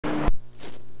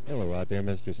Hello out there,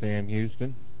 Mr. Sam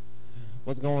Houston.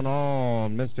 What's going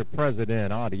on, Mr.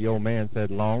 President? Audio man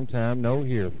said long time no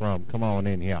hear from. Come on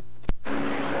in here.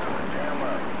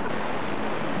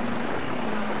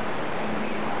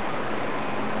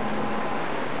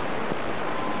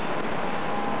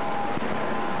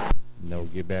 No,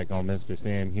 get back on Mr.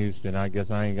 Sam Houston. I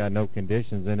guess I ain't got no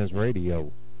conditions in his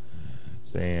radio.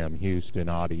 Sam Houston,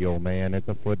 audio man at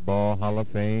the Football Hall of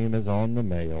Fame, is on the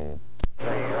mail.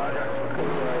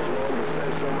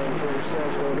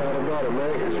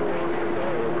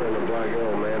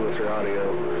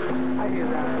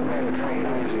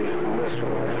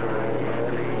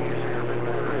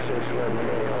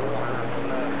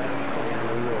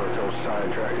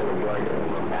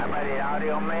 Somebody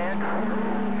audio man?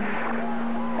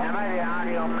 Somebody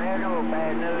audio man? Oh,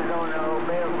 bad news on the old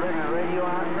Bill Brennan radio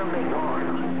on the big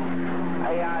horn.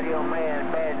 Hey, audio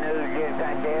man, bad news just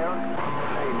got down.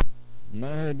 I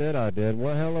heard that I did.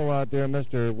 Well, hello out there,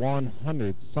 Mr.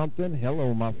 100-something.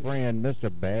 Hello, my friend,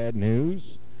 Mr. Bad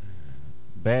News.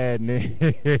 Bad news.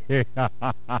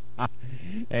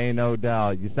 Ain't no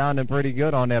doubt. You sounding pretty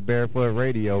good on that barefoot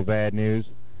radio, Bad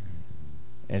News.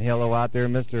 And hello out there,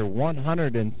 Mr.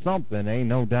 100-and-something. Ain't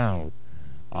no doubt.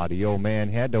 Audio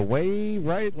man had to wave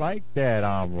right like that.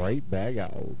 I'm right back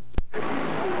out.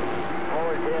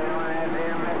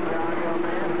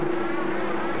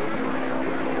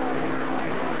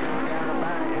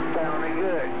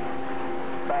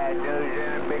 Bad news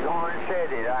in the big horn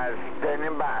said it. I was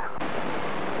standing by.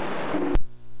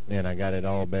 And I got it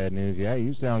all bad news. Yeah,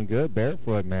 you sound good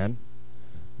barefoot, man.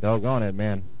 Doggone it,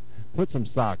 man. Put some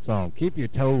socks on. Keep your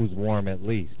toes warm at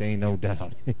least. Ain't no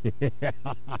doubt.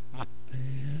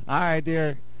 All right,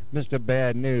 dear Mr.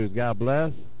 Bad News. God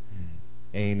bless.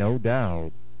 Ain't no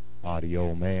doubt.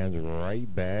 Audio man's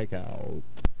right back out.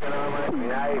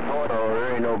 Oh,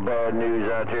 there ain't no bad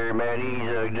news out there, man. He's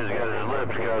just got his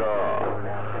lips cut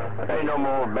off. Ain't no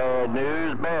more bad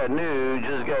news. Bad news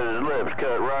just got his lips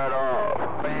cut right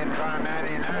off. Man, try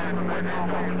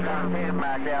 99.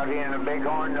 Back out here in the big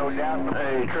horn, no doubt.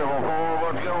 Hey, 444,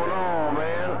 what's going on,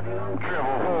 man?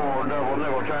 444, double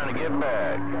nickel trying to get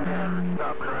back.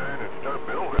 Stop trying and start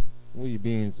building. What you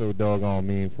being so doggone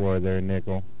mean for there,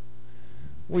 Nickel?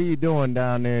 What you doing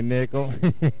down there, Nickel?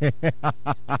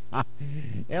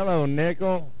 Hello,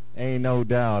 Nickel. Ain't no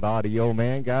doubt. Audio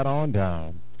man got on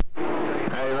down.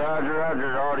 Hey,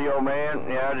 Roger, audio man.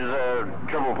 Yeah, just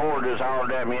 444 just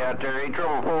hollered at me out there. Hey,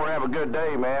 444, have a good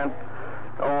day, man.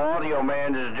 Oh, audio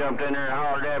man just jumped in there and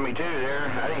hollered at me too there.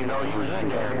 I didn't even know he was in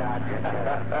there.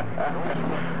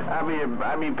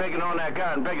 I be picking on that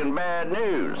cotton, picking bad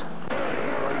news.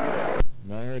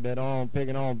 I heard that on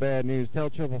picking on bad news. Tell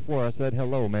 444 I said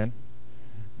hello, man.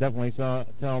 Definitely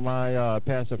tell my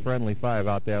Pastor Friendly 5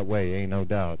 out that way, ain't no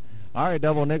doubt. All right,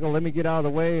 Double Nickel, let me get out of the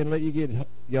way and let you get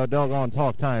your doggone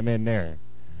talk time in there.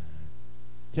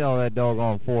 Tell that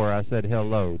doggone 4 I said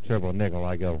hello, Triple Nickel,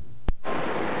 I go.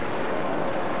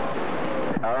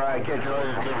 All right, catch you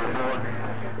later,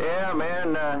 Silver. Yeah,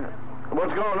 man,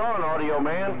 what's going on, audio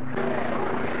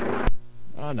man?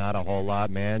 Oh, not a whole lot,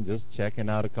 man. Just checking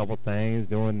out a couple things,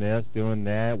 doing this, doing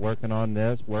that, working on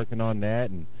this, working on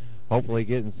that, and hopefully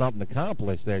getting something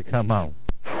accomplished there. Come on.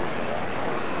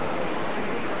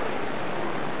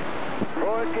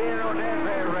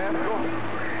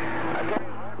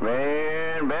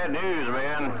 Man, bad news,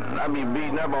 man. I be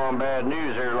beating up on bad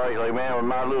news here lately, man, with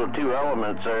my little 2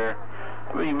 elements there.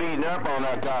 I be beating up on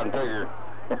that cotton picker.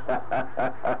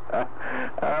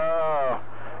 Oh.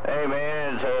 Hey,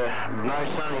 man, it's a nice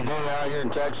sunny day out here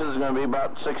in Texas. It's going to be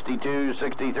about 62,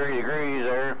 63 degrees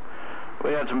there.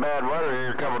 We had some bad weather here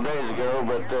a couple days ago,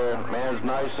 but, man, it's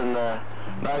nice and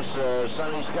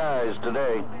sunny skies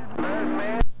today.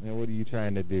 Man, what are you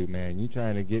trying to do, man? You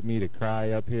trying to get me to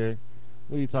cry up here?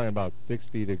 What are you talking about,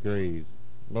 60 degrees?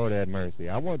 Lord have mercy.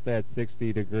 I want that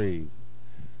 60 degrees.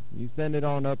 You send it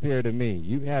on up here to me.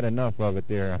 You've had enough of it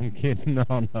there. I'm getting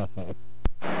on up.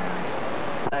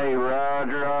 Hey,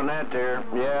 Roger, on that there.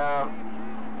 Yeah,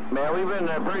 man, we've been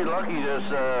pretty lucky this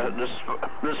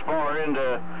far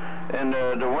into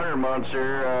the winter months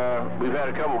here. We've had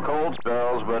a couple cold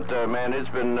spells, but man, it's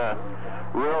been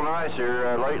real nice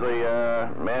here lately.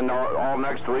 Man, all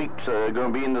next week's going to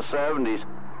be in the 70s.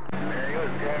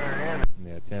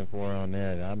 Yeah, 10-4 on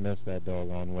that. I miss that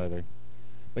doggone weather.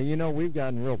 But you know, we've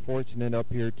gotten real fortunate up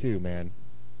here too, man.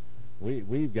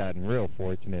 We've gotten real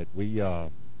fortunate. We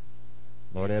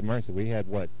Lord have mercy, we had,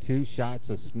 what, 2 shots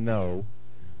of snow.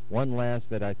 One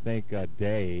lasted, I think, a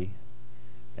day,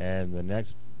 and the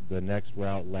next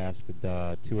route lasted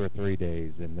 2 or 3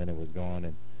 days, and then it was gone.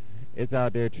 And it's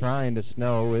out there trying to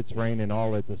snow. It's raining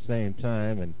all at the same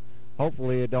time, and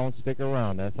hopefully it don't stick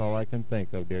around. That's all I can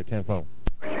think of there, 10-4.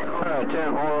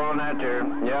 10-4 on that there.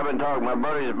 Yeah, I've been talking to my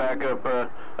buddies back up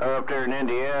there in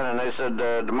Indiana, and they said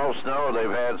the most snow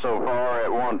they've had so far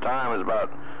at one time is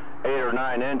about 8 or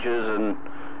 9 inches, and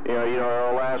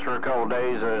it'll last for a couple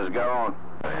days and it's gone.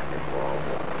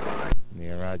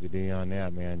 Yeah, Roger D on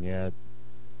that, man. Yeah,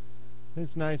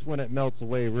 it's nice when it melts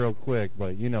away real quick,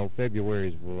 but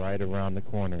February's right around the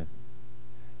corner.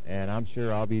 And I'm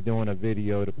sure I'll be doing a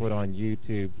video to put on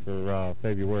YouTube for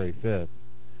February 5th.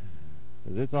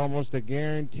 Because it's almost a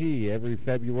guarantee every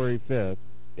February 5th,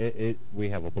 we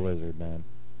have a blizzard, man.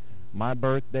 My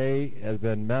birthday has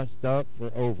been messed up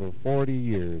for over 40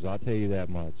 years, I'll tell you that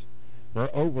much. For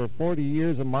over 40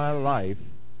 years of my life,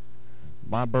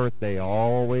 my birthday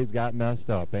always got messed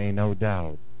up, ain't no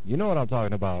doubt. You know what I'm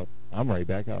talking about. I'm right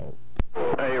back out.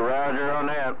 Hey, Roger on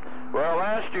that. Well,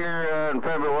 last year in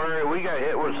February we got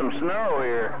hit with some snow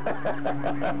here,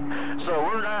 so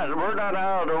we're not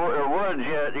out of the woods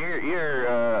yet.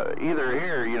 You're either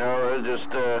here, it's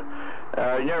just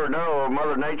you never know.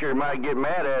 Mother Nature might get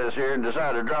mad at us here and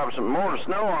decide to drop some more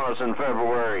snow on us in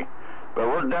February, but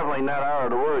we're definitely not out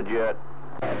of the woods yet.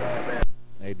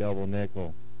 Hey, Double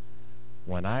Nickel.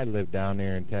 When I lived down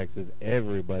there in Texas,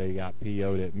 everybody got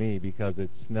PO'd at me because it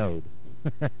snowed.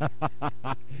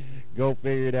 Go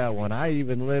figure it out. When I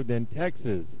even lived in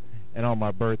Texas and on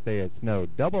my birthday it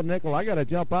snowed. Double Nickel, I got to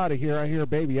jump out of here. I hear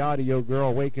Baby Audio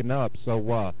Girl waking up.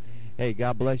 So, hey,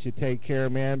 God bless you. Take care,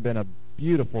 man. Been a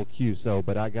beautiful QSO,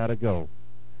 but I got to go.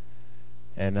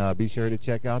 And be sure to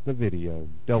check out the video.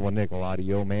 Double Nickel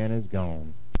Audio Man is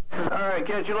gone. All right,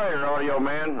 catch you later, Audio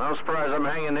Man. I'm surprised I'm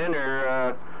hanging in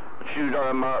there. Shoot,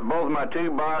 both of my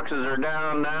tube boxes are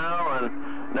down now,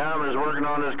 and now I'm just working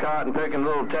on this cotton picking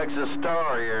little Texas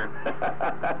Star here.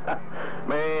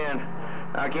 Man,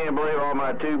 I can't believe all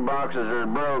my tube boxes are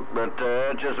broke, but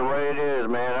that's just the way it is,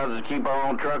 man. I'll just keep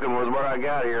on trucking with what I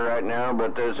got here right now,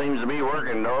 but it seems to be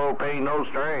working. No pain, no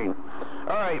strain.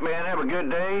 All right, man, have a good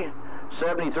day.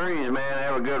 73s, man,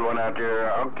 have a good one out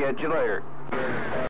there. I'll catch you later.